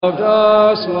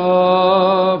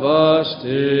Love us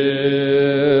still.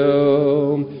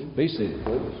 Be seated,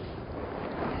 please.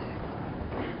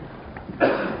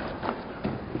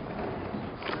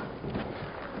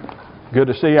 Good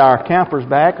to see our campers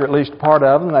back, or at least a part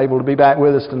of them, able to be back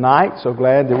with us tonight. So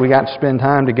glad that we got to spend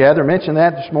time together. Mentioned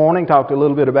that this morning, talked a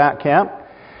little bit about camp.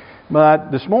 But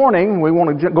this morning, we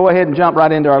want to go ahead and jump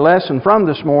right into our lesson from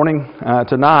this morning,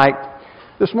 tonight.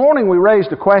 This morning we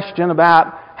raised a question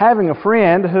about having a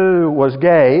friend who was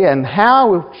gay, and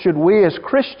how should we as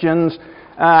Christians,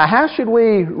 how should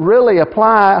we really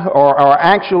apply or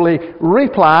actually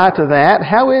reply to that?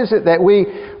 How is it that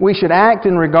we should act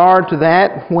in regard to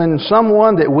that when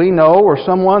someone that we know or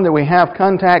someone that we have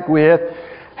contact with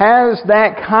has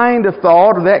that kind of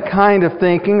thought or that kind of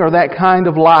thinking or that kind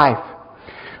of life?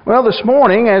 Well, this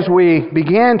morning, as we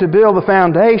began to build the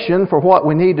foundation for what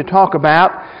we need to talk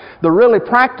about, the really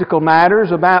practical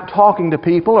matters about talking to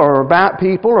people or about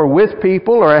people or with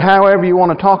people or however you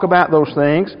want to talk about those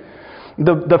things,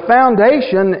 the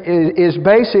foundation is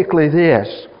basically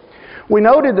this. We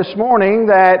noted this morning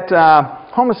that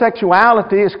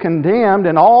homosexuality is condemned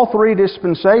in all three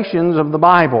dispensations of the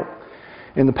Bible.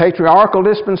 In the patriarchal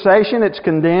dispensation, it's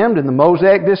condemned. In the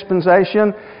Mosaic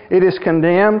dispensation, it is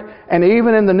condemned. And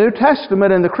even in the New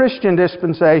Testament, in the Christian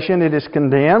dispensation, it is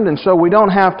condemned. And so we don't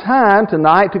have time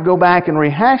tonight to go back and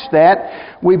rehash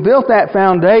that. We built that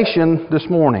foundation this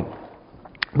morning.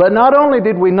 But not only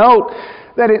did we note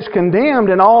that it's condemned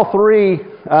in all three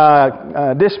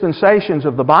dispensations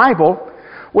of the Bible,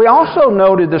 we also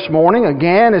noted this morning,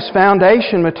 again as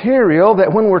foundation material,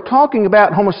 that when we're talking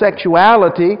about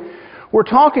homosexuality, we're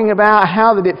talking about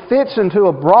how that it fits into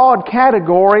a broad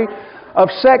category of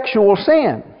sexual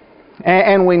sin.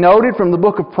 And we noted from the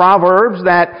book of Proverbs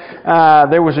that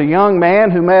there was a young man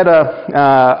who met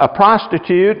a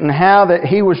prostitute, and how that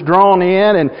he was drawn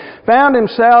in and found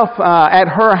himself at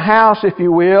her house, if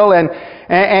you will,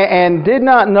 and did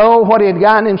not know what he had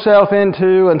gotten himself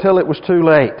into until it was too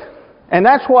late. And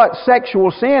that's what sexual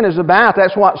sin is about.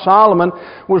 That's what Solomon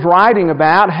was writing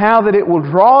about, how that it will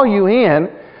draw you in,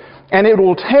 and it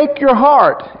will take your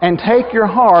heart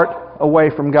away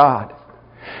from God.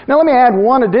 Now let me add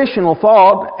one additional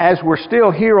thought as we're still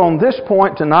here on this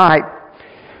point tonight.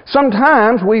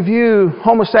 Sometimes we view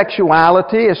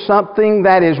homosexuality as something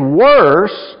that is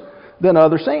worse than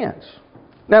other sins.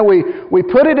 Now we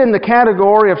put it in the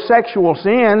category of sexual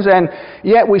sins, and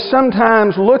yet we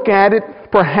sometimes look at it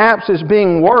perhaps as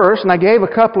being worse, and I gave a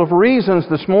couple of reasons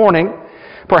this morning.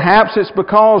 Perhaps it's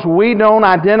because we don't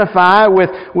identify with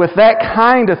that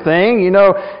kind of thing. You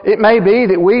know, it may be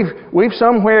that we've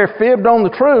somewhere fibbed on the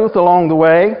truth along the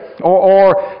way,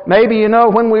 or maybe, you know,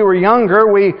 when we were younger,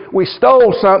 we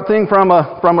stole something from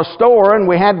a store and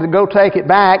we had to go take it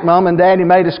back. Mom and Daddy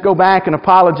made us go back and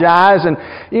apologize, and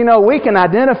you know, we can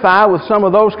identify with some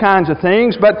of those kinds of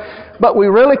things, but we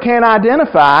really can't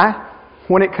identify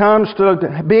when it comes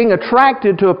to being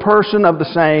attracted to a person of the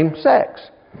same sex.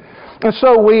 And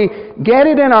so we get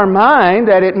it in our mind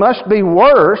that it must be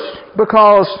worse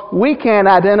because we can't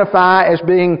identify as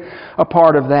being a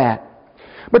part of that.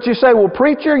 But you say, well,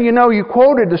 preacher, you know, you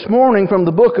quoted this morning from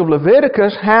the book of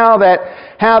Leviticus how that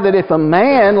if a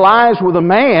man lies with a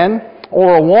man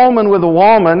or a woman with a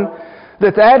woman,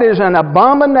 that is an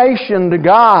abomination to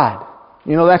God.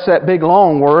 You know, that's that big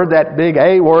long word, that big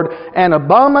A word, an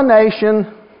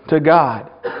abomination to God.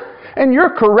 And you're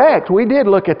correct. We did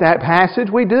look at that passage.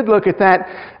 We did look at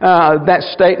that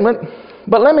statement.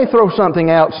 But let me throw something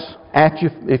else at you,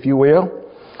 if you will.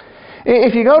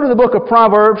 If you go to the book of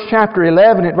Proverbs, chapter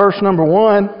 11, at verse number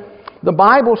 1, the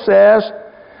Bible says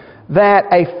that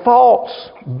a false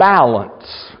balance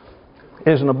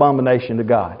is an abomination to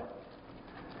God.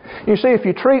 You see, if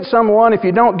you treat someone, if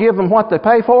you don't give them what they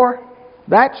pay for,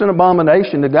 that's an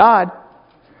abomination to God.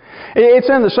 It's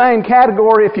in the same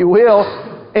category, if you will,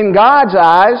 in God's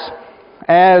eyes,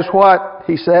 as what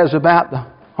He says about the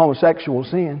homosexual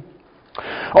sin.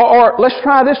 Or let's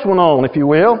try this one on, if you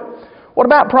will. What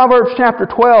about Proverbs chapter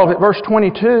 12 at verse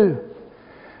 22?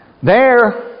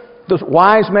 There, the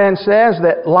wise man says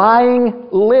that lying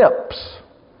lips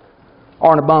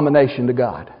are an abomination to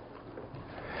God.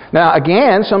 Now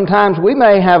again, sometimes we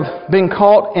may have been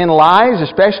caught in lies,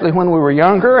 especially when we were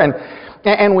younger,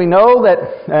 and we know that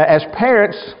as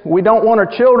parents, we don't want our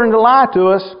children to lie to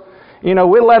us. You know,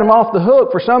 we'll let them off the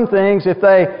hook for some things if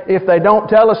they don't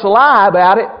tell us a lie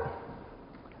about it.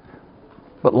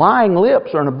 But lying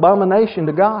lips are an abomination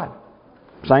to God.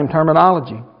 Same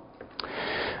terminology.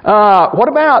 What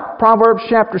about Proverbs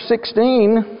chapter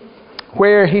 16,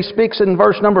 where he speaks in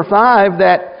verse number 5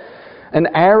 that an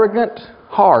arrogant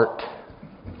heart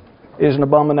is an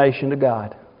abomination to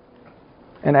God.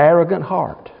 an arrogant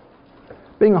heart,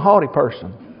 being a haughty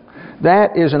person.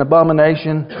 That is an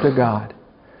abomination to God.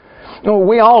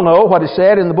 We all know what is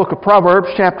said in the book of Proverbs,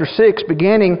 chapter 6,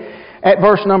 beginning at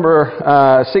verse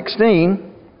number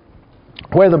 16,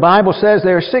 where the Bible says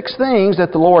there are 6 things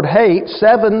that the Lord hates,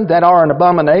 7 that are an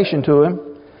abomination to Him.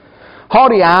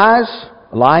 Haughty eyes,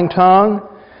 a lying tongue,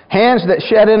 hands that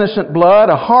shed innocent blood,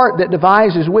 a heart that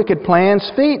devises wicked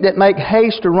plans, feet that make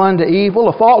haste to run to evil,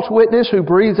 a false witness who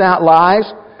breathes out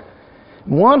lies,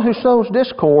 one who sows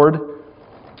discord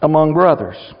among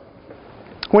brothers.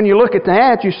 When you look at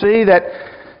that, you see that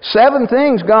 7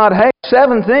 things God hates,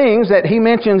 7 things that He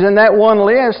mentions in that one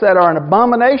list that are an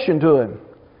abomination to Him.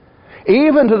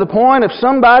 Even to the point of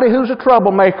somebody who's a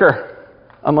troublemaker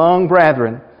among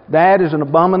brethren. That is an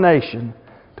abomination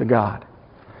to God.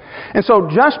 And so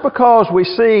just because we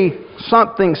see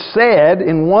something said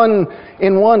in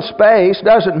one space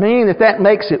doesn't mean that that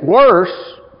makes it worse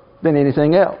than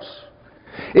anything else.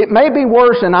 It may be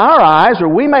worse in our eyes, or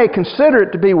we may consider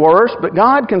it to be worse, but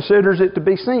God considers it to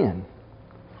be sin.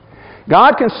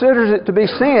 God considers it to be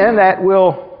sin that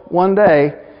will one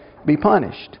day be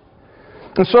punished.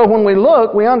 And so when we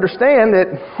look, we understand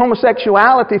that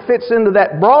homosexuality fits into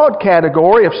that broad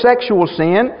category of sexual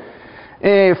sin,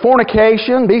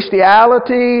 fornication,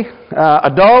 bestiality,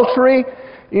 adultery.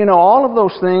 All of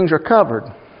those things are covered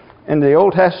in the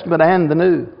Old Testament and the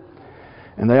New.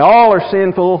 And they all are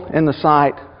sinful in the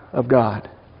sight of God.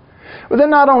 But then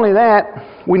not only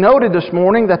that, we noted this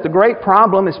morning that the great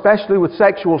problem, especially with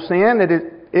sexual sin, that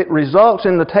it results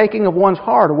in the taking of one's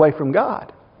heart away from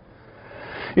God.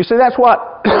 You see, that's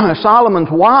what Solomon's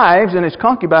wives and his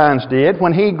concubines did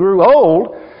when he grew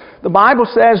old. The Bible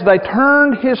says they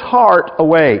turned his heart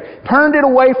away, turned it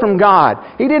away from God.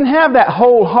 He didn't have that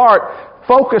whole heart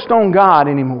focused on God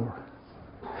anymore.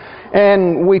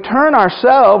 And we turn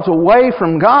ourselves away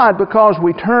from God because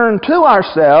we turn to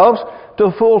ourselves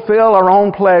to fulfill our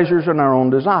own pleasures and our own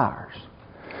desires.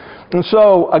 And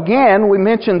so, again, we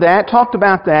mentioned that, talked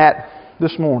about that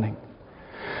this morning.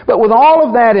 But with all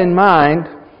of that in mind,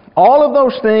 all of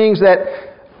those things that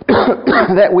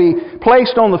that we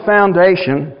placed on the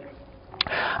foundation,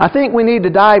 I think we need to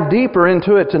dive deeper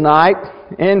into it tonight,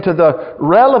 into the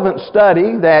relevant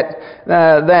study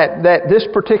that this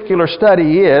particular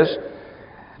study is,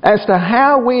 as to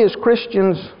how we as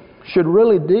Christians should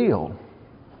really deal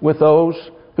with those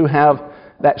who have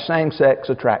that same-sex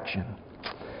attraction.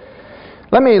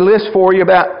 Let me list for you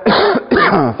about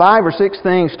 5 or 6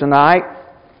 things tonight.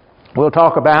 We'll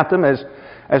talk about them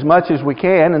as much as we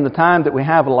can in the time that we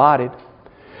have allotted.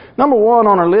 Number 1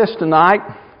 on our list tonight,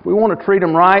 we want to treat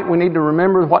them right. We need to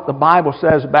remember what the Bible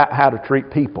says about how to treat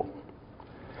people.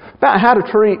 About how to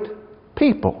treat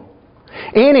people.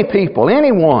 Any people,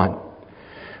 anyone.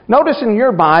 Notice in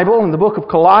your Bible, in the book of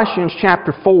Colossians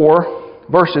chapter 4,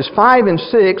 verses 5 and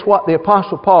 6, what the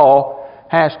Apostle Paul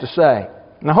has to say.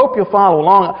 And I hope you'll follow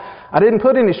along. I didn't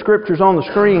put any scriptures on the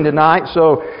screen tonight,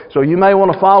 so you may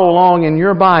want to follow along in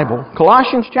your Bible.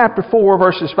 Colossians chapter 4,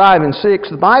 verses 5 and 6,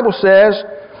 the Bible says,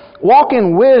 "Walk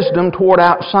in wisdom toward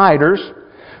outsiders,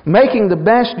 making the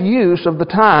best use of the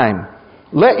time.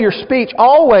 Let your speech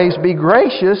always be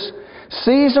gracious,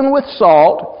 seasoned with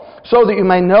salt, so that you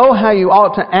may know how you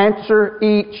ought to answer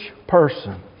each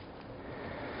person."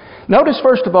 Notice,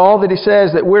 first of all, that he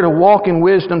says that we're to walk in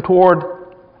wisdom toward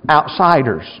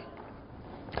outsiders.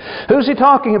 Who's he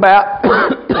talking about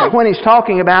when he's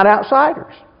talking about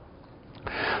outsiders?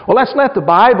 Well, let's let the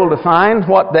Bible define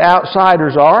what the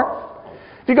outsiders are.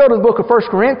 If you go to the book of 1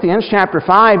 Corinthians chapter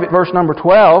 5 at verse number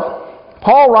 12,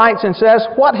 Paul writes and says,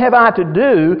 "What have I to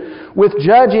do with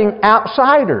judging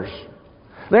outsiders?"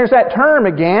 There's that term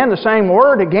again, the same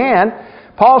word again.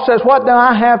 Paul says, what do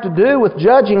I have to do with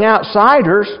judging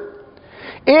outsiders?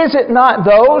 Is it not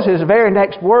those, his very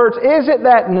next words, is it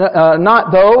that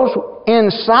not those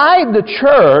inside the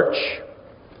church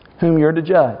whom you're to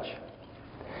judge?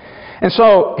 And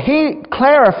so he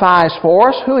clarifies for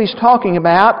us who he's talking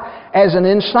about as an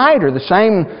insider. The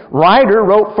same writer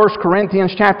wrote 1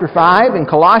 Corinthians chapter 5 and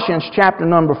Colossians chapter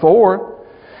number 4.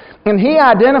 And he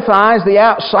identifies the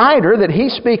outsider that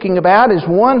he's speaking about as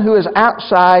one who is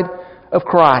outside of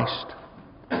Christ.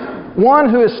 One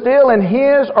who is still in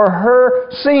his or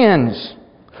her sins.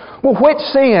 Well, which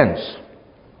sins?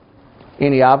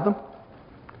 Any of them?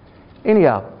 Any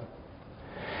of them.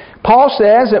 Paul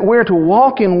says that we're to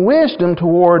walk in wisdom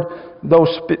toward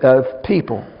those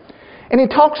people. And he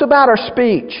talks about our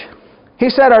speech. He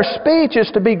said our speech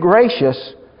is to be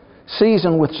gracious,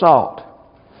 seasoned with salt.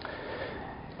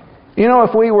 You know,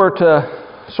 if we were to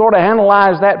sort of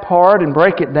analyze that part and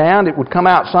break it down, it would come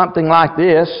out something like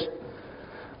this.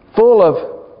 Full of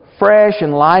fresh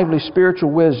and lively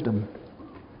spiritual wisdom,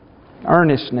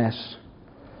 earnestness,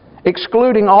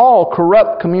 excluding all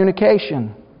corrupt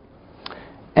communication,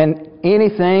 and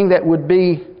anything that would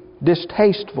be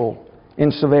distasteful in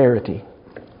severity.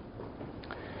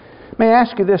 May I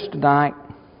ask you this tonight?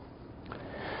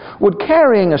 Would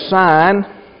carrying a sign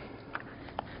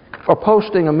or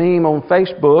posting a meme on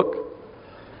Facebook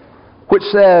which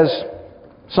says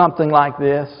something like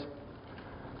this,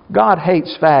 "God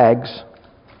hates fags,"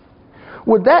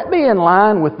 would that be in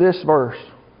line with this verse?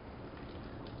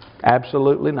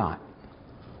 Absolutely not.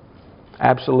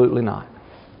 Absolutely not.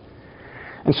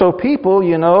 And so people,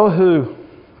 who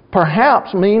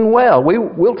perhaps mean well,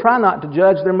 we'll try not to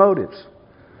judge their motives.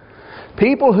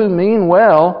 People who mean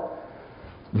well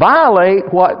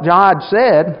violate what God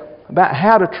said about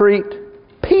how to treat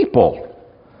people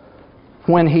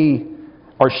when he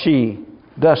or she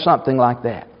does something like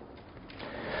that.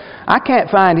 I can't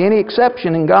find any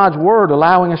exception in God's Word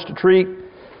allowing us to treat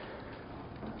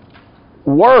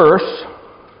worse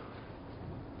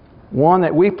one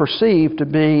that we perceive to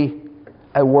be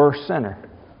a worse sinner.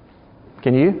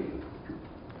 Can you?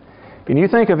 Can you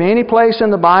think of any place in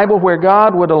the Bible where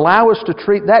God would allow us to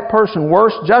treat that person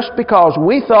worse just because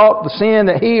we thought the sin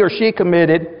that he or she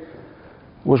committed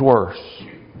was worse?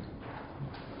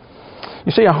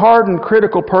 You see, a hardened,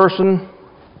 critical person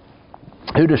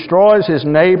who destroys his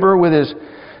neighbor with his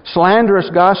slanderous,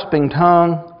 gossiping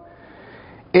tongue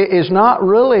is not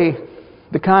really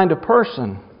the kind of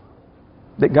person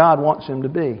that God wants him to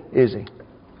be, is he?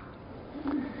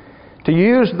 To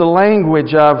use the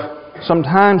language of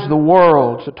sometimes the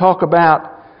world to talk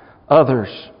about others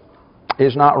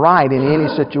is not right in any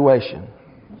situation.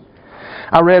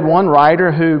 I read one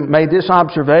writer who made this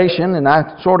observation, and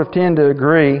I sort of tend to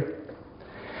agree.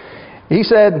 He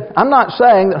said, "I'm not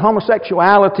saying that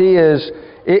homosexuality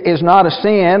is not a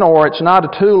sin or it's not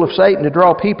a tool of Satan to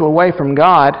draw people away from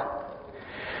God,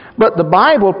 but the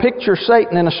Bible pictures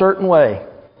Satan in a certain way."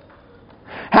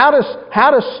 How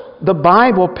does the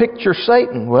Bible picture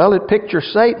Satan? Well, it pictures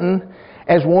Satan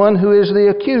as one who is the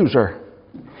accuser.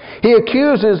 He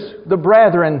accuses the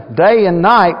brethren day and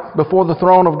night before the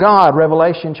throne of God,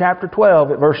 Revelation chapter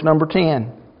 12 at verse number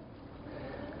 10.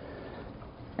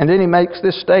 And then he makes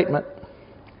this statement.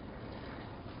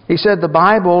 He said the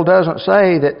Bible doesn't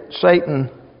say that Satan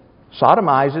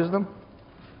sodomizes them.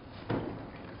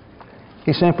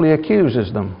 He simply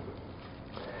accuses them.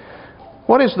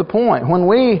 What is the point? When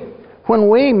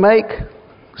we make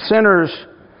sinners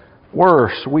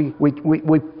worse, we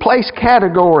place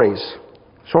categories.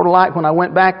 Sort of like when I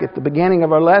went back at the beginning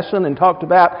of our lesson and talked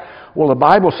about, well, the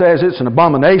Bible says it's an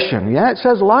abomination. Yeah, it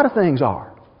says a lot of things are.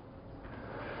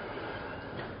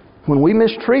 When we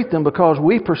mistreat them because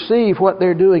we perceive what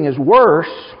they're doing is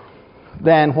worse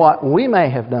than what we may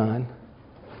have done,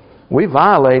 we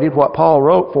violated what Paul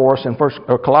wrote for us in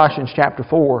Colossians chapter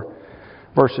 4,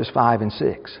 verses 5 and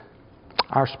 6.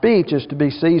 Our speech is to be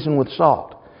seasoned with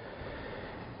salt.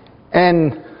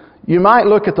 And you might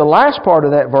look at the last part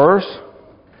of that verse,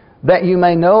 that you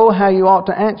may know how you ought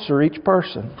to answer each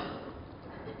person.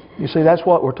 You see, that's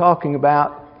what we're talking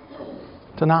about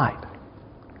tonight.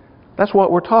 That's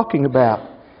what we're talking about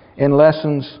in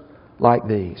lessons like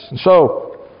these. And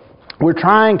so, we're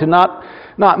trying to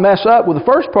not mess up with the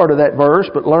first part of that verse,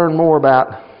 but learn more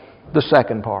about the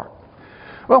second part.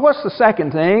 Well, what's the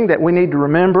second thing that we need to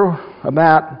remember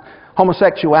about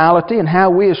homosexuality and how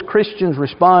we as Christians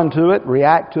respond to it,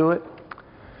 react to it?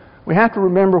 We have to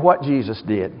remember what Jesus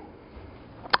did.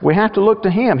 We have to look to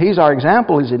Him. He's our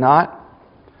example, is He not?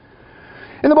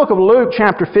 In the book of Luke,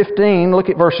 chapter 15, look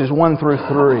at verses 1 through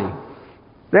 3.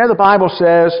 There the Bible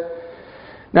says,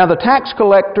 "Now the tax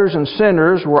collectors and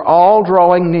sinners were all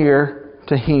drawing near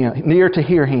to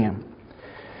hear Him.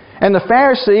 And the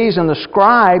Pharisees and the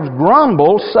scribes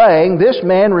grumbled, saying, 'This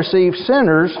man receives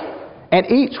sinners and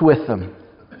eats with them.'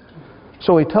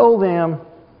 So He told them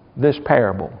this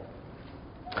parable."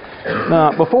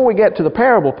 Now, before we get to the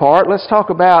parable part, let's talk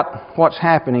about what's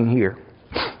happening here.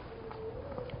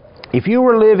 If you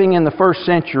were living in the first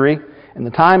century, in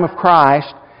the time of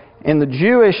Christ, in the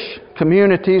Jewish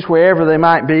communities, wherever they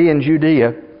might be in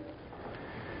Judea,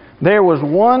 there was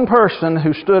one person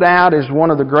who stood out as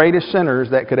one of the greatest sinners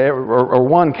that could ever, or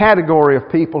one category of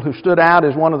people who stood out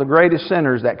as one of the greatest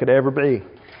sinners that could ever be.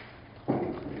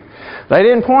 They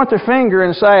didn't point their finger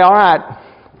and say, "All right,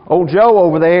 old Joe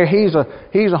over there, he's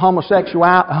a homosexual,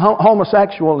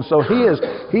 and so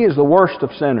he is the worst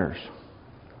of sinners."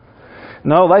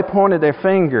 No, they pointed their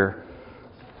finger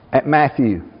at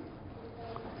Matthew.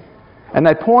 And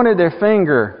they pointed their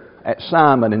finger at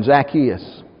Simon and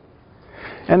Zacchaeus.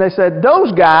 And they said,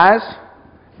 "Those guys,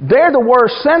 They're the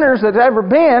worst sinners that's ever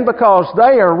been because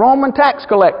they are Roman tax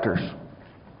collectors.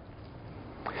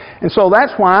 And so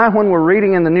that's why when we're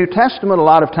reading in the New Testament a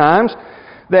lot of times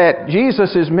that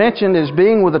Jesus is mentioned as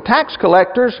being with the tax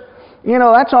collectors, you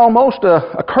know, that's almost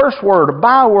a curse word, a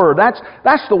byword.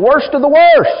 That's the worst of the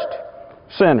worst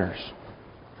sinners.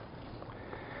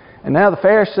 And now the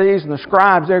Pharisees and the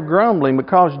scribes, they're grumbling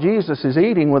because Jesus is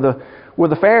eating with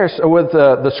the Pharisees, with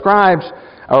the scribes,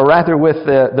 or rather with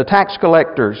the tax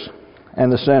collectors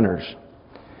and the sinners.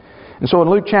 And so in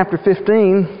Luke chapter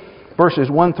 15, verses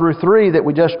 1 through 3 that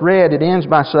we just read, it ends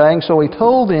by saying, "So he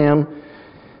told them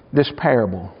this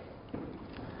parable."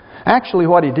 Actually,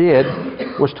 what he did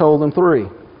was told them three.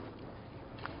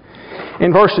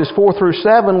 In verses 4 through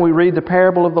 7, we read the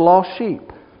parable of the lost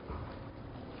sheep.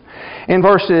 In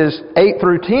verses 8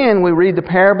 through 10, we read the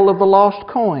parable of the lost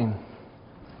coin.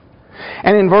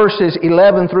 And in verses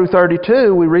 11 through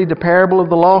 32, we read the parable of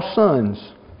the lost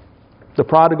sons, the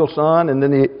prodigal son and then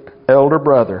the elder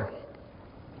brother.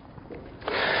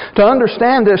 To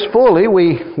understand this fully,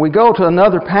 we go to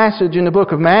another passage in the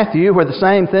book of Matthew where the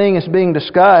same thing is being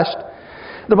discussed.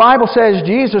 The Bible says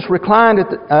Jesus reclined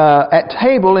at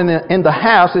table in the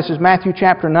house. This is Matthew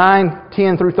chapter 9,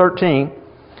 10 through 13.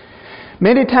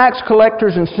 Many tax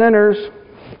collectors and sinners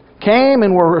came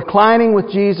and were reclining with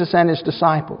Jesus and His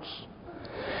disciples.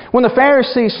 When the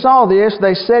Pharisees saw this,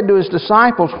 they said to His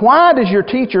disciples, "Why does your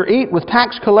teacher eat with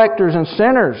tax collectors and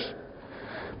sinners?"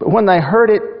 But when they heard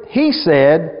it, He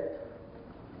said,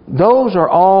 Those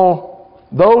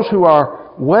who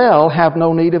are well have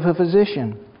no need of a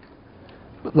physician,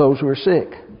 but those who are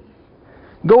sick.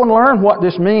 Go and learn what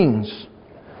this means.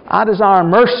 I desire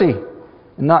mercy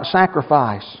and not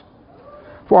sacrifice,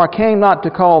 for I came not to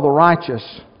call the righteous,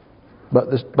 but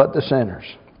the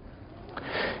sinners.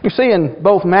 You see, in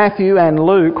both Matthew and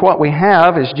Luke, what we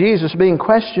have is Jesus being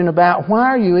questioned about, why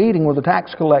are you eating with the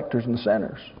tax collectors and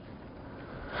sinners?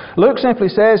 Luke simply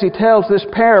says he tells this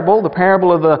parable, the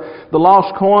parable of the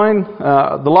lost coin,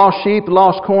 the lost sheep, the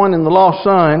lost coin, and the lost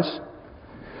sons.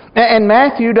 And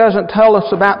Matthew doesn't tell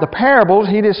us about the parables.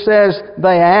 He just says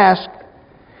they ask.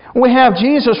 We have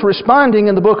Jesus responding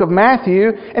in the book of Matthew,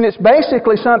 and it's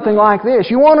basically something like this.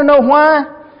 You want to know why?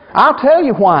 I'll tell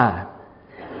you why.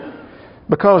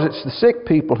 Because it's the sick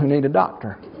people who need a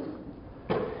doctor.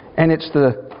 And it's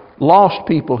the lost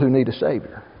people who need a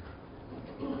Savior.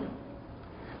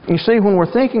 You see, when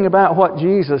we're thinking about what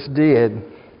Jesus did,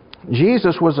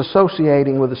 Jesus was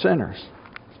associating with the sinners.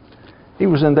 He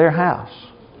was in their house.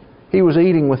 He was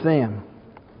eating with them.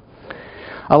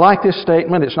 I like this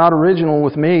statement. It's not original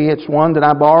with me. It's one that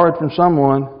I borrowed from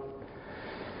someone.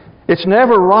 It's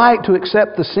never right to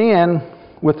accept the sin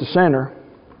with the sinner,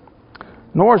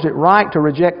 nor is it right to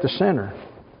reject the sinner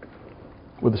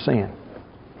with the sin.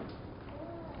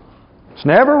 It's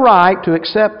never right to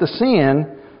accept the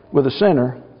sin with the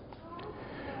sinner,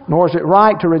 nor is it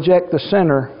right to reject the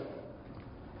sinner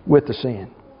with the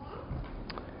sin.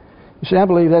 You see, I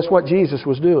believe that's what Jesus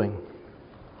was doing.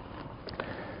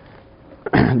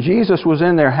 Jesus was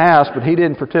in their house, but He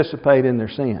didn't participate in their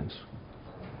sins.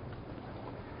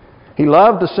 He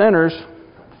loved the sinners.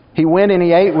 He went and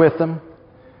He ate with them.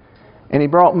 And He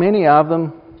brought many of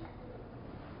them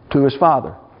to His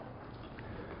Father.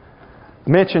 I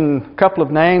mentioned a couple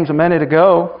of names a minute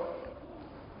ago.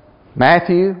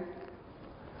 Matthew.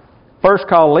 First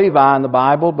called Levi in the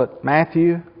Bible, but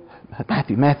Matthew.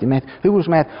 Who was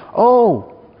Matthew?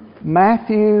 Oh,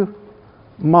 Matthew,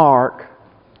 Mark,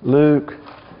 Luke,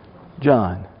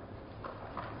 John.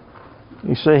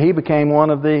 You see, he became one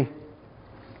of the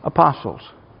apostles.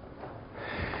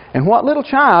 And what little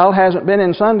child hasn't been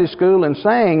in Sunday school and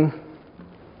sang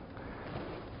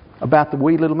about the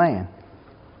wee little man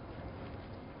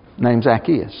named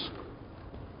Zacchaeus,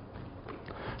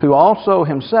 who also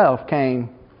himself came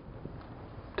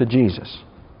to Jesus?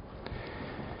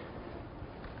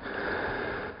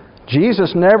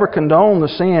 Jesus never condoned the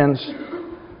sins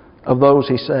of those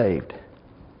He saved.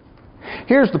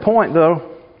 Here's the point,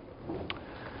 though.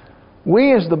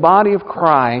 We as the body of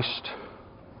Christ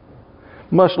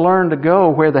must learn to go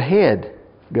where the head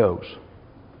goes.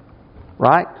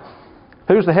 Right?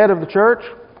 Who's the head of the church?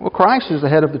 Well, Christ is the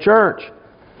head of the church.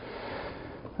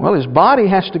 Well, His body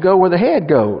has to go where the head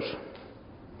goes.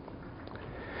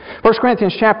 1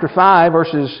 Corinthians chapter 5,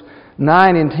 verses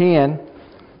 9 and 10.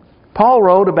 Paul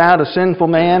wrote about a sinful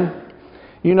man.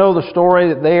 You know the story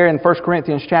that there in 1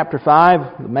 Corinthians chapter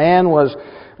 5, the man was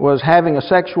having a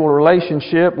sexual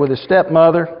relationship with his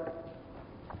stepmother.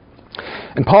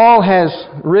 And Paul has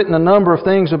written a number of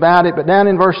things about it, but down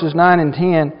in verses 9 and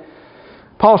 10,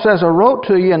 Paul says, I wrote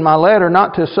to you in my letter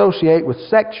not to associate with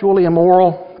sexually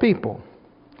immoral people,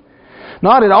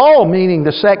 Not at all meaning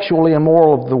the sexually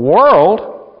immoral of the world,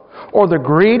 or the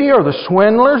greedy, or the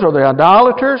swindlers, or the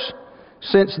idolaters,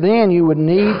 since then you would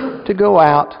need to go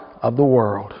out of the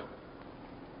world.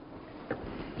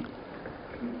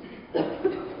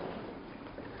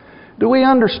 Do we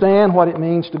understand what it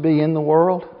means to be in the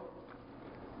world,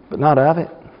 but not of it?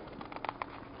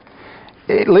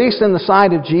 At least in the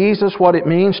sight of Jesus, what it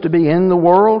means to be in the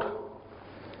world,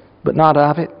 but not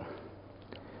of it.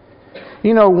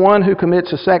 You know, one who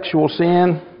commits a sexual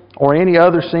sin or any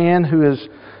other sin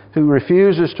who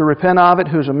refuses to repent of it,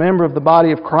 who's a member of the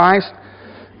body of Christ,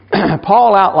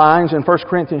 Paul outlines in 1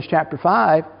 Corinthians chapter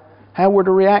 5 how we're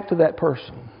to react to that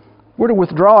person. We're to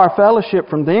withdraw our fellowship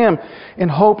from them in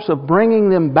hopes of bringing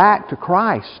them back to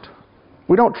Christ.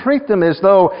 We don't treat them as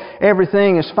though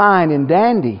everything is fine and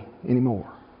dandy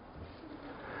anymore.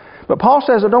 But Paul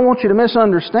says, I don't want you to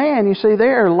misunderstand. You see,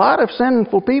 there are a lot of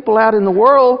sinful people out in the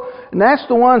world, and that's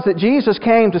the ones that Jesus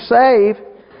came to save.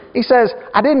 He says,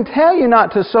 I didn't tell you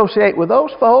not to associate with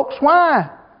those folks.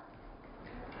 Why?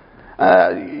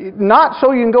 Not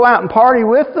so you can go out and party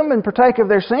with them and partake of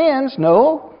their sins.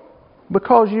 No.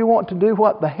 Because you want to do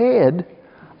what the head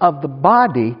of the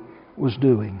body was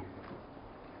doing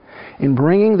in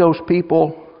bringing those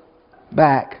people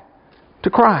back to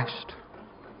Christ.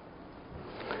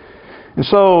 And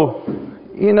so,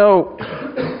 you know,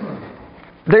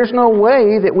 there's no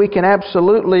way that we can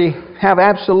have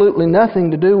absolutely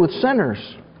nothing to do with sinners.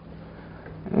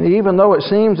 Even though it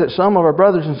seems that some of our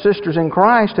brothers and sisters in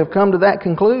Christ have come to that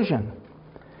conclusion,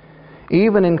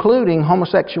 even including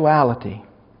homosexuality.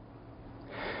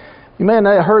 You may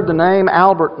have heard the name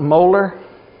Albert Mohler.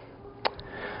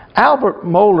 Albert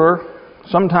Mohler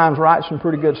sometimes writes some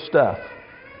pretty good stuff.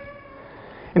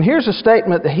 And here's a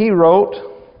statement that he wrote.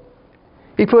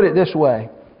 He put it this way.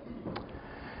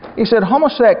 He said,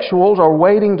 homosexuals are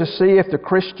waiting to see if the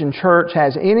Christian church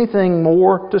has anything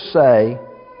more to say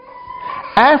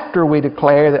after we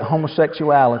declare that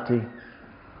homosexuality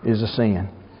is a sin.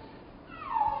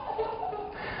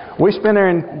 We spent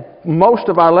most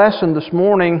of our lesson this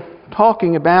morning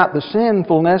talking about the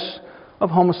sinfulness of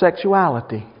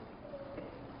homosexuality.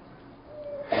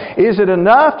 Is it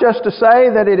enough just to say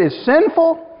that it is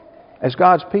sinful as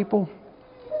God's people?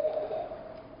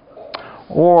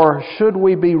 Or should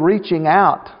we be reaching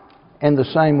out in the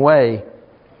same way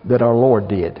that our Lord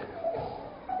did?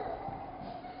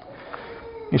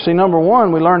 You see, number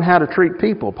one, we learn how to treat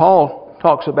people. Paul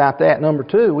talks about that. Number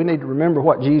two, we need to remember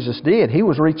what Jesus did. He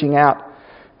was reaching out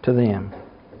to them.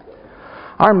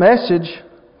 Our message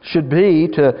should be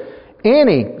to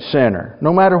any sinner,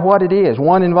 no matter what it is,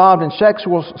 one involved in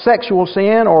sexual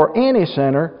sin or any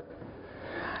sinner.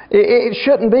 It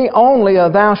shouldn't be only a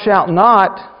thou shalt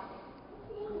not,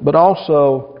 but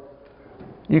also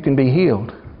you can be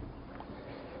healed.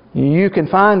 You can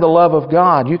find the love of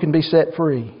God. You can be set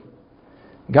free.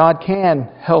 God can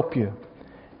help you.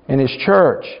 And His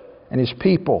church and His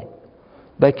people,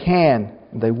 they can,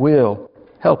 they will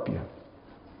help you.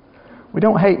 We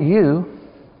don't hate you.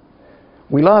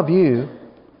 We love you.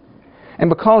 And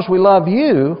because we love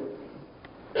you,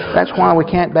 that's why we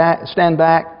can't stand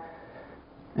back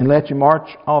and let you march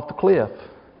off the cliff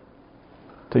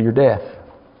to your death.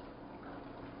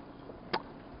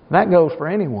 That goes for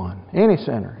anyone, any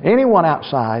sinner, anyone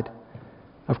outside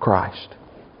of Christ.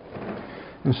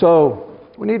 And so,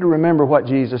 we need to remember what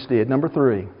Jesus did. Number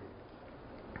three,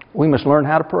 we must learn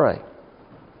how to pray.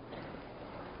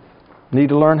 Need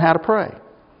to learn how to pray.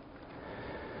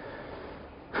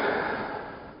 I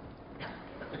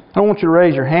don't want you to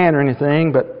raise your hand or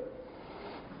anything, but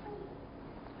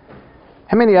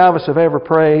how many of us have ever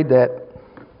prayed that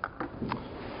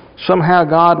somehow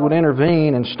God would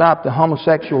intervene and stop the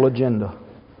homosexual agenda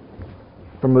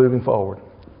from moving forward?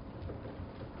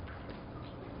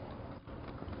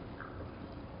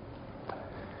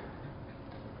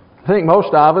 I think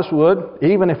most of us would,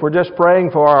 even if we're just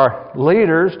praying for our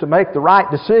leaders to make the right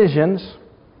decisions.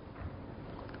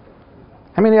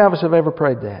 How many of us have ever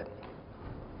prayed that?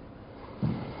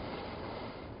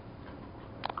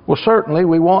 Well, certainly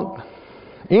we want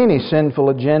any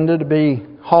sinful agenda to be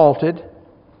halted.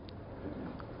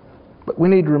 But we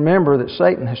need to remember that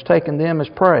Satan has taken them as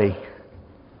prey.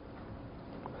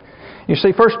 You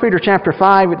see, 1 Peter chapter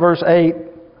 5 at verse 8,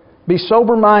 be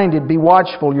sober-minded, be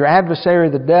watchful. Your adversary,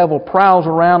 the devil, prowls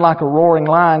around like a roaring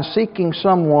lion, seeking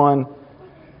someone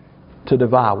to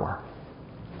devour.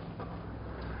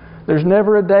 There's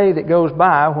never a day that goes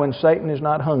by when Satan is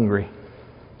not hungry,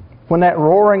 when that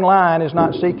roaring lion is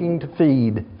not seeking to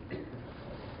feed.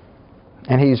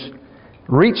 And he's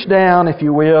reached down, if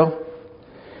you will,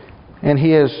 and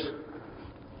he has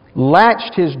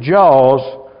latched his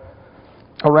jaws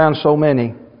around so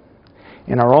many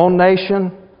in our own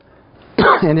nation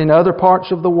and in other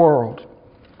parts of the world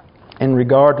in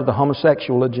regard to the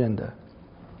homosexual agenda.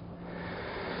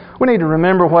 We need to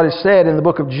remember what is said in the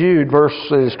book of Jude,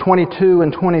 verses 22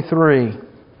 and 23.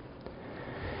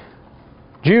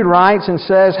 Jude writes and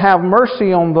says, "Have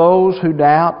mercy on those who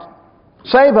doubt.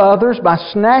 Save others by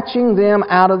snatching them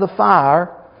out of the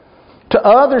fire. To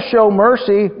others show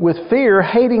mercy with fear,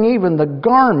 hating even the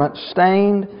garment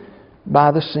stained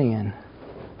by the sin."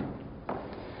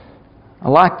 I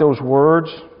like those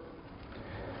words.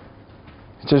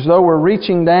 It's as though we're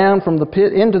reaching down from the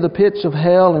pit into the pits of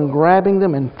hell and grabbing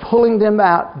them and pulling them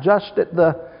out just at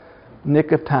the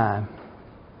nick of time.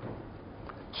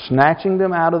 Snatching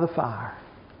them out of the fire.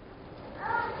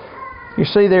 You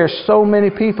see, there are so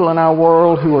many people in our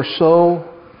world who are so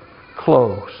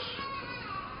close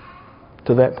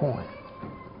to that point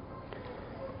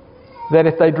that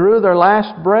if they drew their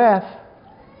last breath,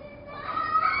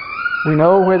 we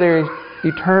know where their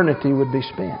eternity would be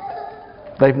spent.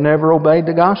 They've never obeyed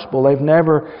the gospel. They've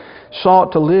never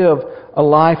sought to live a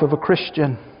life of a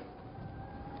Christian.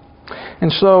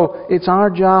 And so it's our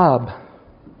job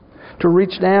to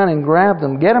reach down and grab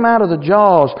them, get them out of the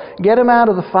jaws, get them out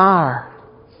of the fire,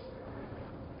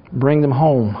 bring them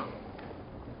home.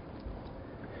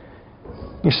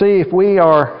 You see, if we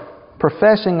are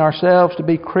professing ourselves to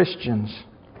be Christians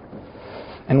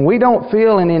and we don't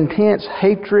feel an intense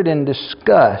hatred and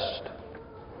disgust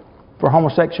for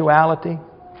homosexuality,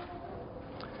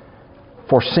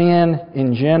 for sin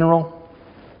in general,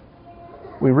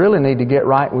 we really need to get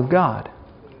right with God.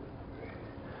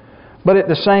 But at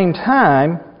the same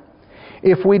time,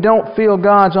 if we don't feel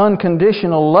God's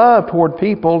unconditional love toward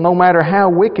people, no matter how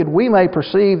wicked we may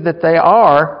perceive that they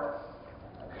are,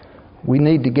 we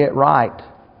need to get right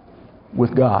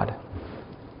with God.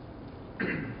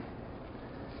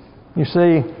 You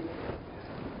see,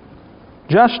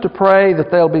 just to pray that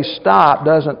they'll be stopped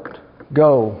doesn't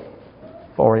go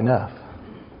far enough.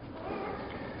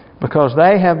 Because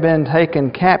they have been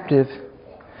taken captive.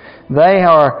 They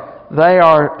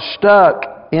are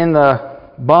stuck in the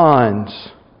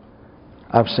bonds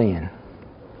of sin.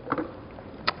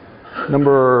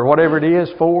 Number, whatever it is,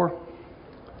 4.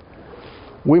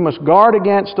 We must guard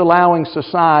against allowing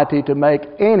society to make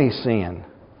any sin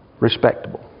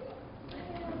respectable.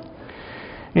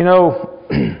 You know,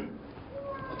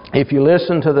 if you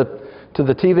listen to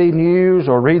the TV news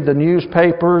or read the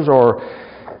newspapers or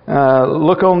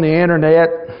look on the internet,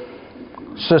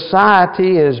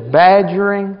 society is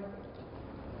badgering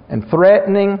and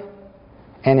threatening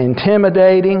and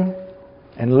intimidating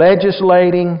and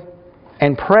legislating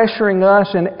and pressuring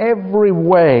us in every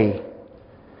way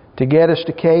to get us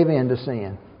to cave in to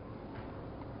sin.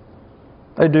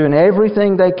 They're doing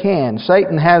everything they can.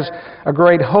 Satan has a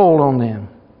great hold on them.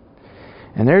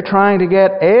 And they're trying to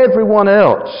get everyone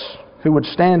else who would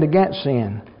stand against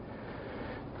sin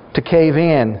to cave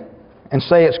in and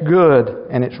say it's good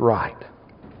and it's right.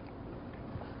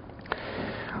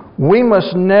 We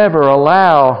must never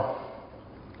allow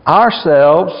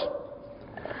ourselves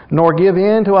nor give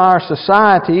in to our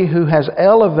society who has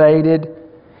elevated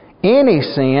any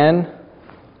sin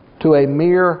to a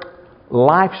mere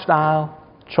lifestyle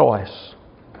choice.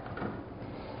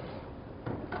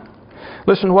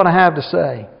 Listen to what I have to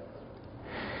say.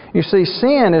 You see,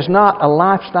 sin is not a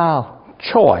lifestyle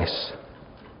choice.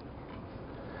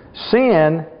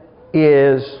 Sin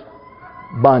is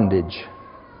bondage.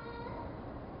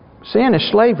 Sin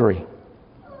is slavery.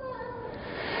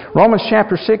 Romans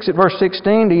chapter 6 at verse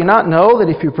 16, "Do you not know that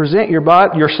if you present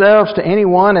yourselves to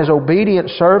anyone as obedient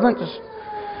servants,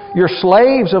 you're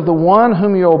slaves of the one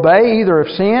whom you obey, either of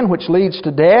sin, which leads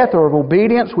to death, or of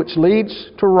obedience, which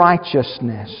leads to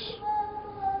righteousness?"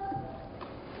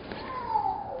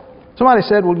 Somebody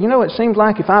said, "Well, you know, it seems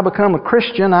like if I become a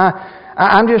Christian,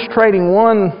 I'm just trading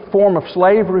one form of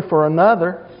slavery for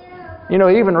another." You know,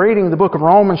 even reading the book of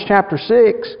Romans chapter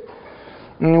 6,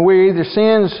 we're either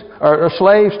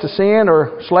slaves to sin or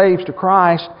slaves to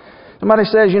Christ. Somebody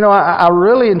says, "You know, I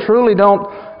really and truly don't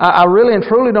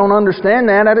understand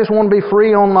that. I just want to be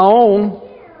free on my own."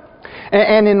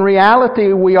 And in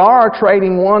reality, we are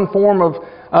trading one form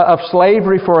of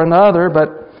slavery for another.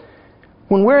 But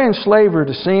when we're in slavery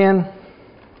to sin,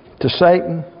 to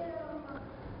Satan,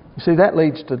 you see, that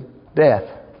leads to death.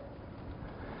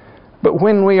 But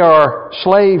when we are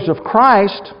slaves of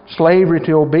Christ, slavery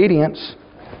to obedience,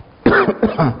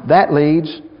 that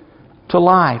leads to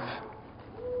life.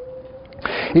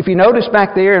 If you notice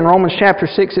back there in Romans chapter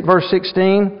 6 at verse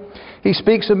 16, he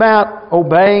speaks about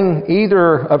obeying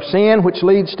either of sin, which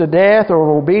leads to death, or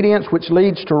obedience, which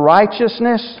leads to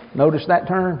righteousness. Notice that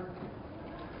term.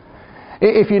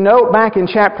 If you note back in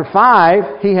chapter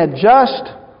 5, he had just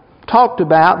talked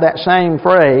about that same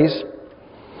phrase,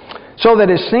 so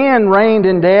that as sin reigned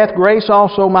in death, grace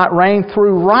also might reign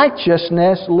through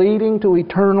righteousness, leading to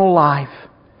eternal life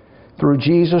through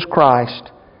Jesus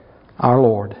Christ our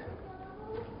Lord.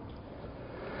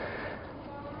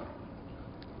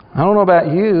 I don't know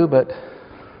about you, but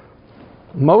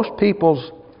most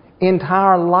people's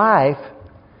entire life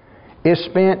is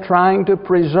spent trying to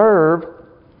preserve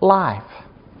life.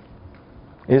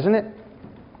 Isn't it?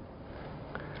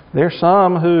 There's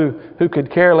some who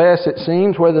could care less, it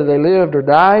seems, whether they lived or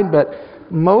died, but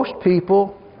most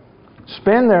people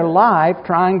spend their life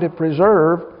trying to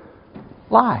preserve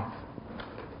life.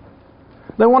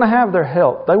 They want to have their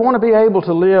health. They want to be able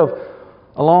to live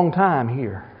a long time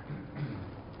here.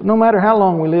 But no matter how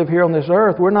long we live here on this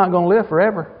earth, we're not going to live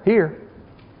forever here.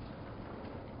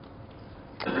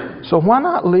 So why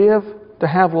not live to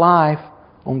have life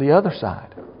on the other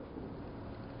side?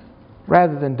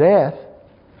 Rather than death,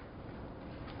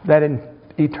 that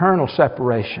eternal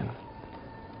separation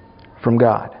from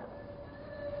God.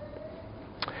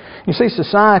 You see,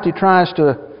 society tries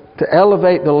to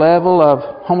elevate the level of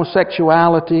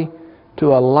homosexuality to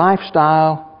a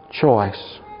lifestyle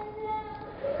choice.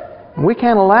 And we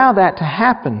can't allow that to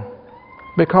happen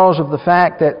because of the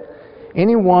fact that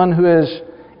anyone who is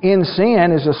in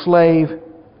sin is a slave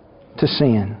to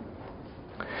sin.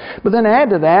 But then add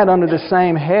to that, under the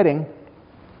same heading,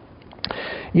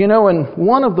 and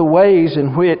one of the ways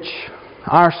in which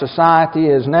our society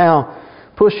is now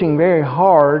pushing very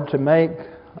hard to make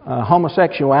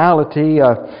homosexuality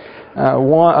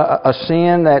a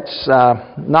sin that's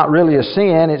not really a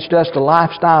sin, it's just a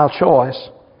lifestyle choice,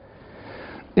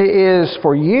 is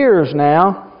for years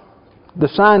now, the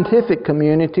scientific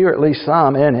community, or at least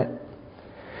some in it,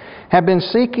 have been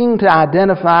seeking to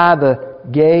identify the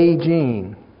gay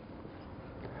gene.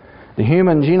 The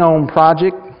Human Genome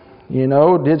Project,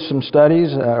 did some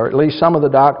studies, or at least some of the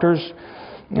doctors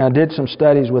did some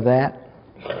studies with that.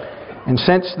 And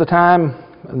since the time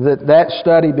that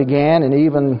study began and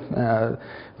even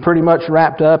pretty much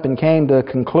wrapped up and came to a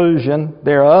conclusion,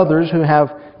 there are others who have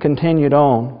continued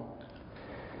on.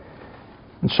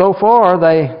 And so far,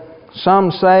 some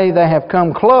say they have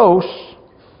come close,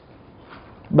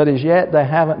 but as yet they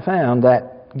haven't found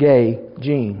that gay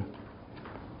gene.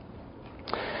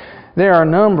 There are a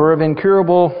number of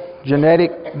incurable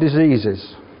genetic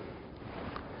diseases.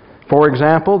 For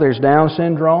example, there's Down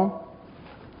syndrome,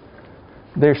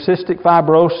 there's cystic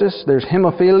fibrosis, there's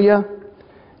hemophilia,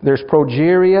 there's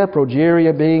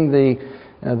progeria being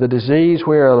the disease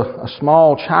where a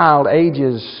small child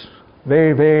ages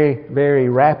very, very, very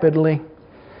rapidly.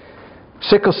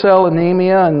 Sickle cell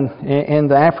anemia in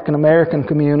the African American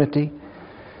community.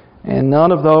 And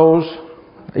none of those,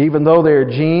 even though there are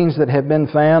genes that have been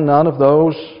found, none of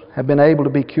those have been able to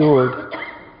be cured.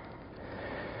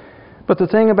 But the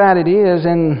thing about it is,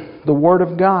 in the Word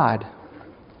of God,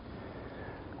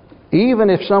 even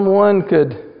if someone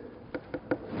could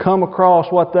come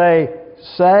across what they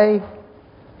say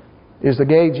is the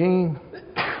gay gene,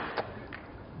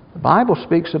 the Bible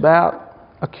speaks about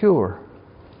a cure.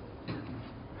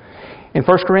 In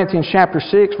 1 Corinthians chapter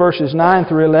 6, verses 9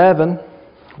 through 11,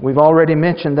 we've already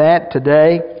mentioned that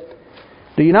today.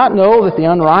 Do you not know that the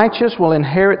unrighteous will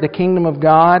inherit the kingdom of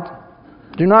God?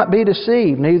 Do not be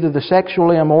deceived. Neither the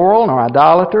sexually immoral, nor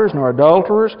idolaters, nor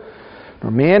adulterers,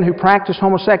 nor men who practice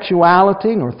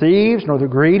homosexuality, nor thieves, nor the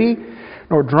greedy,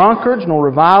 nor drunkards, nor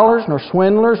revilers, nor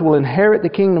swindlers will inherit the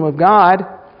kingdom of God.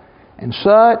 And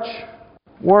such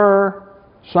were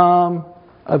some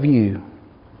of you.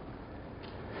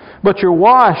 But you're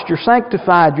washed, you're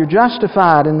sanctified, you're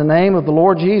justified in the name of the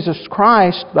Lord Jesus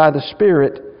Christ by the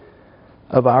Spirit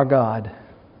of our God.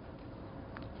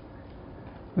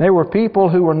 There were people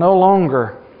who were no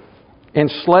longer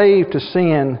enslaved to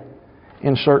sin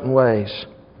in certain ways.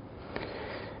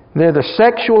 They're the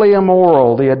sexually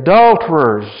immoral, the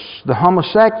adulterers, the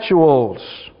homosexuals,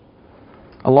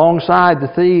 alongside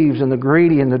the thieves and the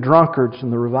greedy and the drunkards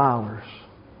and the revilers.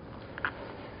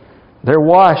 They're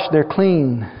washed, they're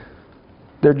clean,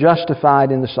 they're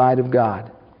justified in the sight of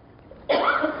God.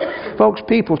 Folks,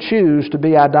 people choose to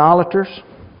be idolaters.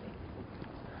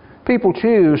 People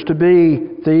choose to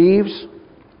be thieves.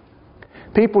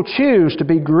 People choose to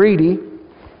be greedy.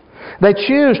 They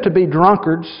choose to be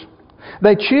drunkards.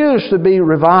 They choose to be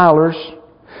revilers.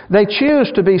 They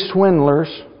choose to be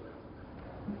swindlers.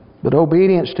 But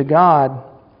obedience to God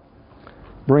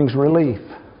brings relief.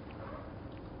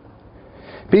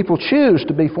 People choose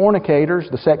to be fornicators,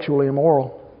 the sexually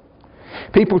immoral.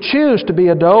 People choose to be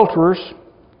adulterers.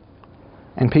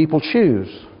 And people choose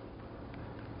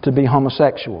to be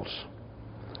homosexuals.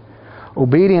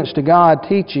 Obedience to God's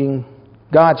teaching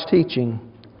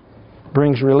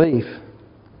brings relief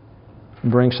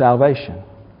and brings salvation.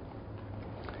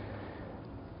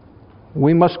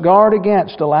 We must guard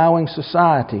against allowing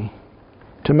society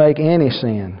to make any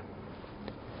sin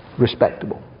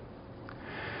respectable.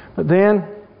 But then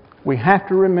we have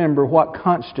to remember what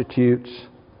constitutes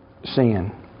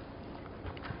sin.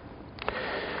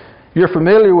 You're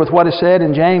familiar with what is said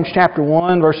in James chapter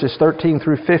 1, verses 13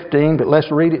 through 15, but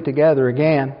let's read it together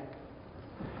again.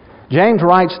 James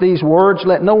writes these words,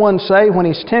 "Let no one say when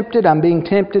he's tempted, I'm being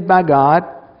tempted by God.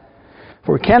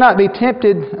 For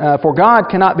God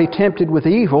cannot be tempted with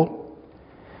evil,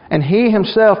 and He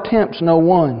Himself tempts no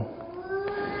one.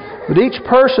 But each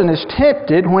person is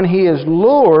tempted when he is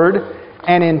lured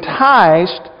and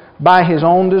enticed by his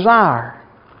own desire.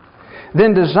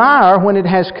 Then desire, when it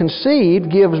has conceived,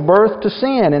 gives birth to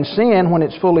sin, and sin, when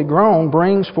it's fully grown,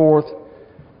 brings forth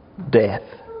death."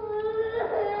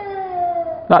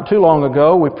 Not too long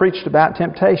ago, we preached about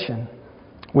temptation.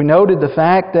 We noted the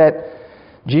fact that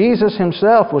Jesus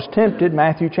Himself was tempted,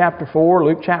 Matthew chapter 4,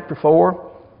 Luke chapter 4.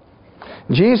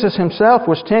 Jesus Himself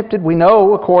was tempted, we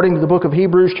know, according to the book of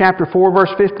Hebrews chapter 4,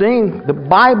 verse 15. The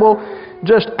Bible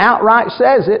just outright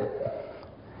says it.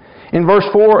 In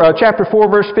chapter 4,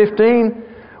 verse 15,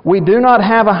 "We do not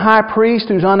have a high priest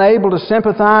who's unable to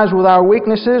sympathize with our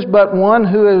weaknesses, but one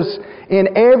who has in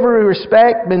every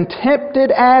respect been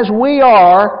tempted as we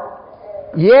are,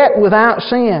 yet without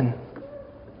sin."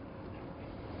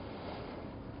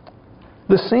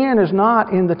 The sin is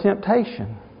not in the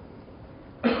temptation.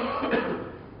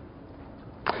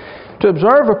 To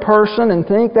observe a person and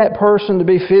think that person to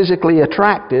be physically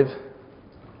attractive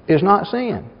is not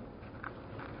sin.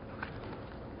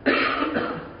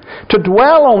 To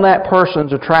dwell on that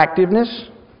person's attractiveness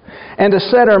and to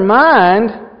set our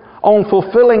mind on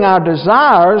fulfilling our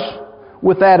desires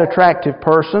with that attractive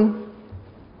person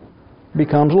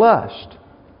becomes lust.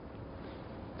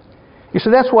 You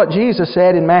see, that's what Jesus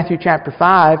said in Matthew chapter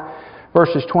 5,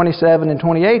 verses 27 and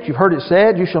 28. You've heard it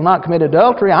said, "You shall not commit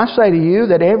adultery." I say to you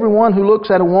that everyone who looks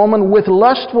at a woman with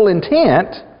lustful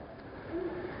intent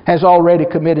has already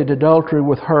committed adultery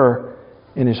with her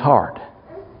in his heart.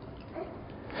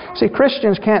 See,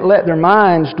 Christians can't let their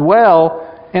minds dwell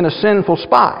in a sinful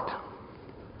spot.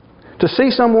 To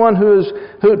see someone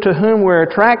to whom we're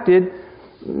attracted,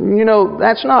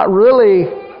 that's not really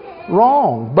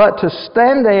wrong. But to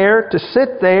stand there, to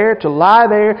sit there, to lie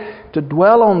there, to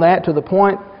dwell on that to the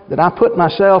point that I put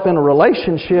myself in a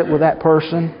relationship with that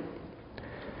person,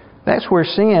 that's where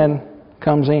sin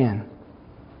comes in.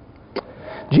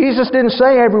 Jesus didn't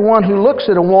say everyone who looks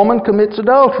at a woman commits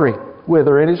adultery with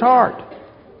her in his heart.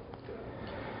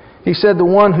 He said the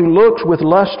one who looks with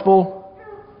lustful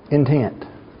intent.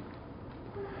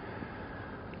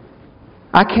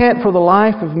 I can't for the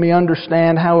life of me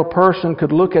understand how a person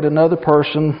could look at another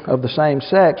person of the same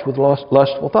sex with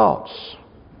lustful thoughts.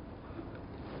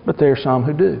 But there are some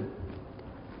who do.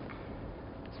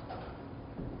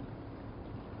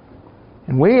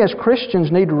 And we as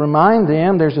Christians need to remind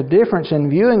them there's a difference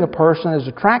in viewing a person as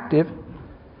attractive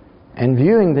and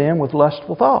viewing them with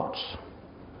lustful thoughts.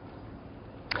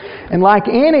 And like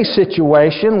any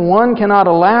situation, one cannot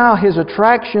allow his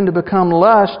attraction to become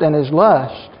lust and his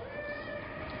lust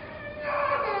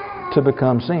to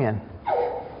become sin.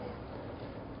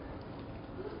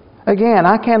 Again,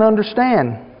 I can't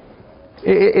understand.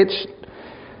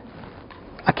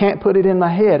 I can't put it in my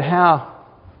head how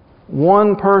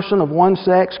one person of one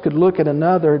sex could look at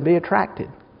another and be attracted.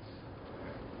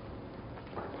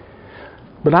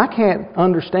 But I can't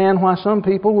understand why some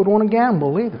people would want to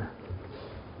gamble either.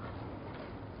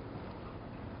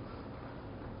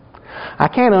 I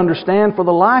can't understand for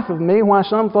the life of me why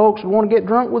some folks want to get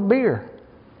drunk with beer.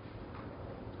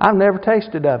 I've never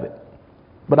tasted of it,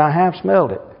 but I have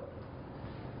smelled it.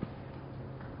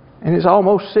 And it's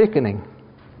almost sickening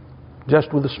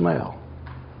just with the smell.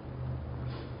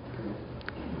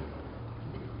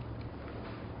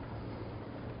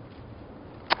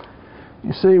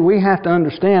 You see, we have to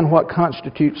understand what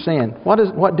constitutes sin.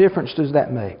 What difference does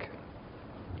that make?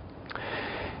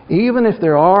 Even if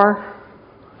there are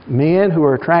men who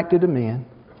are attracted to men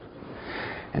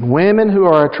and women who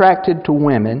are attracted to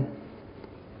women,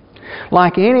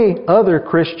 like any other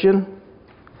Christian,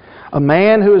 a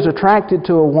man who is attracted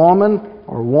to a woman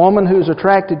or a woman who is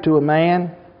attracted to a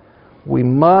man, we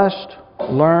must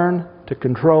learn to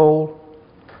control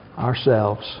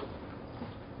ourselves.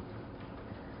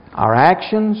 Our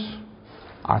actions,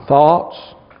 our thoughts,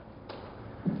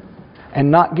 and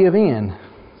not give in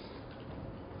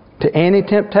to any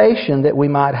temptation that we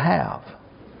might have.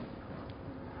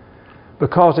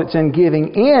 Because it's in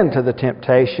giving in to the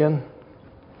temptation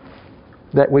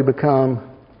that we become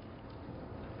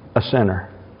a sinner.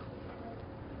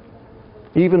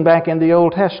 Even back in the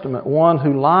Old Testament, one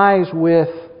who lies with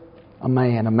a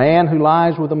man who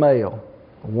lies with a male,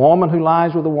 a woman who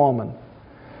lies with a woman.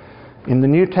 In the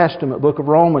New Testament, book of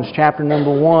Romans, chapter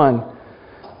number 1,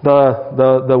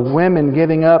 the women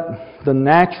giving up the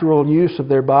natural use of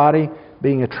their body,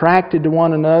 being attracted to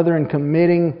one another and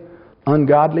committing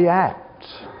ungodly acts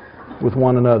with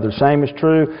one another. Same is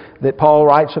true that Paul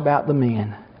writes about the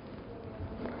men.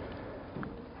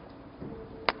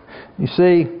 You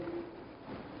see,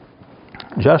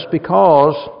 just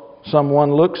because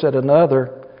someone looks at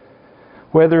another,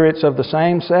 whether it's of the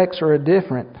same sex or a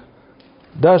different,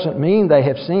 doesn't mean they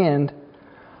have sinned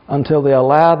until they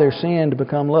allow their sin to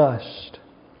become lust.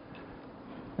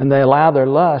 And they allow their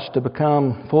lust to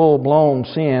become full-blown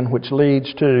sin, which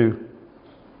leads to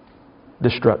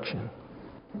destruction.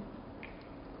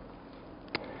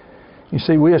 You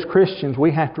see, we as Christians,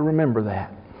 we have to remember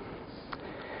that.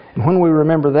 And when we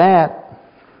remember that,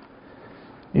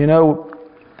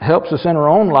 helps us in our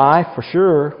own life for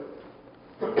sure,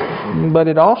 but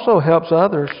it also helps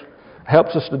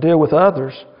us to deal with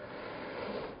others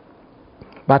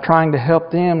by trying to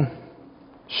help them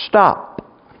stop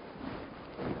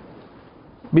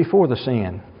before the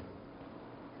sin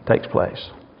takes place.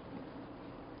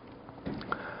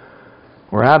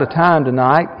 We're out of time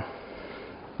tonight.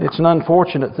 It's an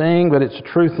unfortunate thing, but it's a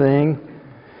true thing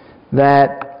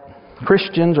that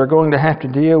Christians are going to have to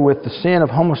deal with the sin of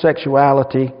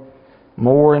homosexuality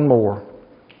more and more.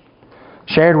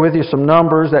 Shared with you some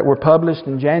numbers that were published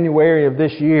in January of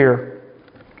this year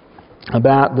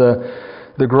about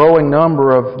the growing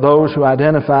number of those who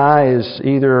identify as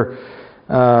either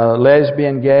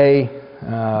lesbian, gay,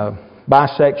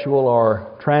 bisexual,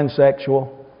 or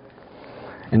transsexual.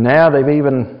 And now they've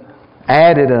even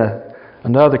added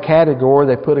another category.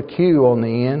 They put a Q on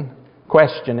the end,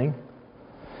 questioning.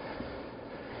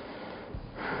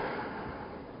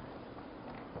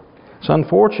 It's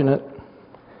unfortunate,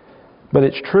 but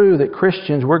it's true that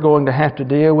Christians, we're going to have to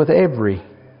deal with every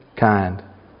kind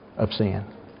of sin.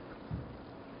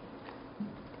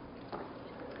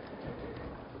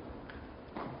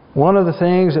 One of the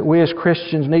things that we as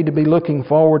Christians need to be looking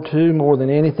forward to more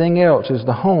than anything else is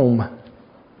the home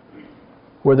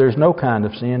where there's no kind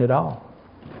of sin at all.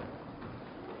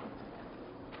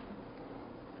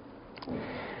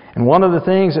 And one of the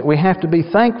things that we have to be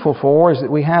thankful for is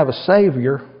that we have a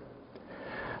Savior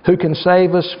who can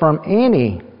save us from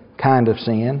any kind of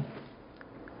sin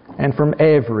and from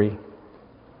every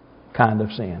kind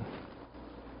of sin.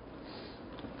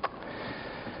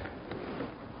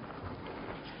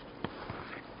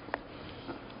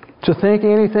 To think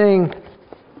anything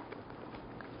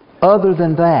other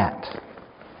than that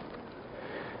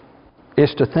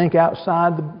is to think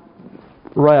outside the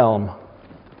realm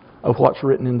of what's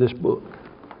written in this book.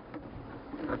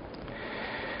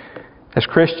 As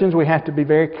Christians, we have to be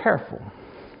very careful.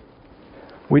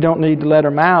 We don't need to let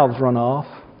our mouths run off.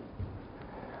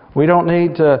 We don't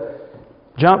need to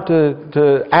jump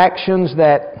to actions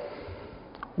that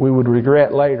we would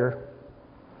regret later.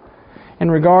 In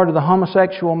regard to the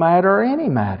homosexual matter or any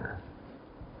matter,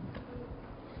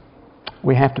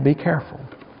 we have to be careful.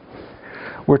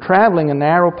 We're traveling a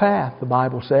narrow path, the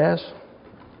Bible says.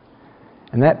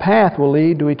 And that path will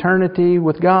lead to eternity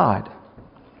with God.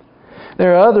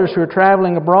 There are others who are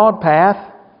traveling a broad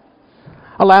path,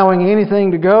 allowing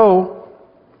anything to go,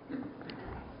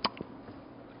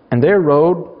 and their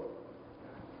road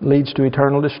leads to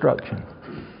eternal destruction.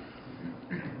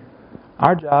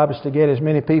 Our job is to get as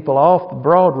many people off the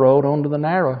broad road onto the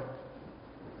narrow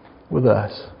with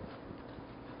us.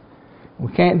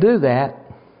 We can't do that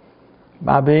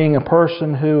by being a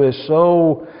person who is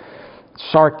so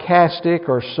sarcastic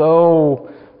or so,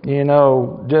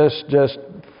 just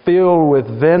filled with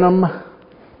venom.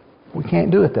 We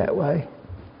can't do it that way.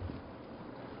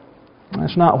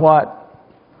 That's not what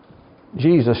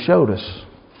Jesus showed us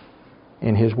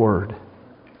in His Word.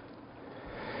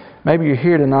 Maybe you're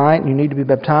here tonight and you need to be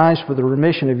baptized for the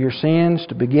remission of your sins,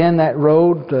 to begin that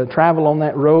road, to travel on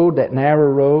that road, that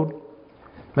narrow road.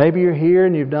 Maybe you're here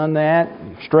and you've done that,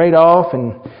 straight off,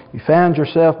 and you found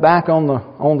yourself back on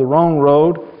the wrong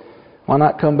road. Why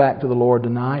not come back to the Lord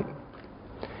tonight?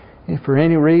 If for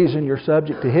any reason you're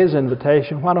subject to His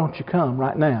invitation, why don't you come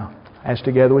right now as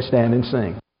together we stand and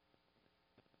sing.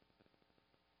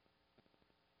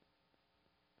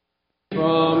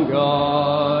 From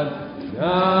God,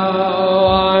 now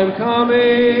I'm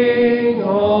coming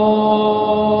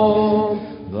home.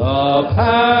 The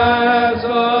paths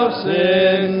of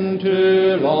sin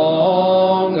too long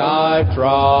I've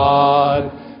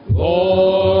trod.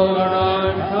 Lord,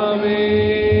 I'm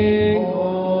coming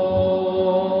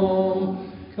home,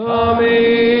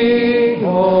 coming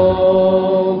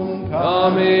home,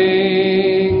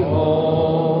 coming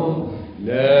home,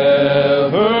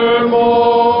 never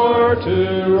more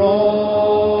to roam.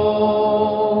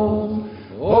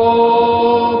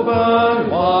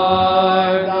 Open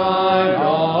wide thine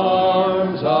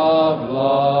arms of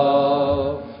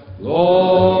love.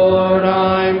 Lord,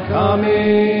 I'm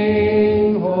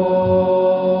coming home.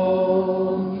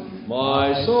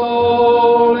 My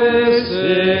soul is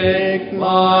sick,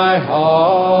 my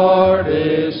heart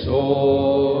is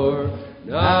sore.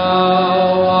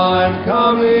 Now I'm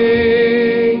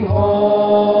coming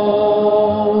home.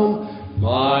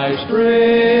 My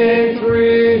strength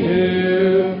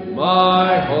renew,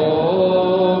 my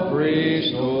hope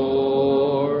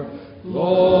restore.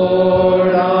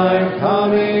 Lord, I'm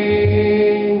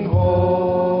coming home.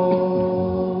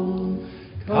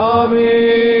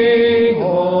 Coming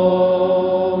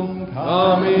home,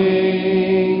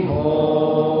 coming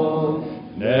home,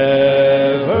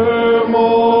 never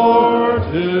more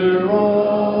to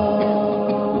roam.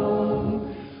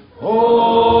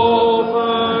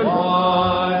 Open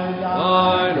wide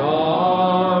thine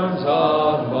arms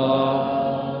of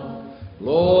love.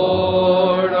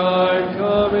 Lord, I'm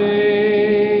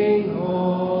coming home.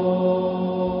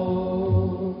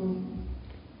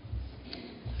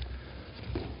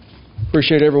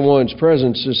 Appreciate everyone's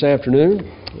presence this afternoon,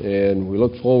 and we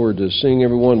look forward to seeing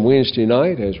everyone Wednesday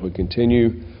night as we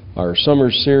continue our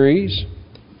summer series.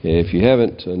 If you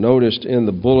haven't noticed in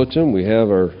the bulletin, we have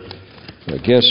our guest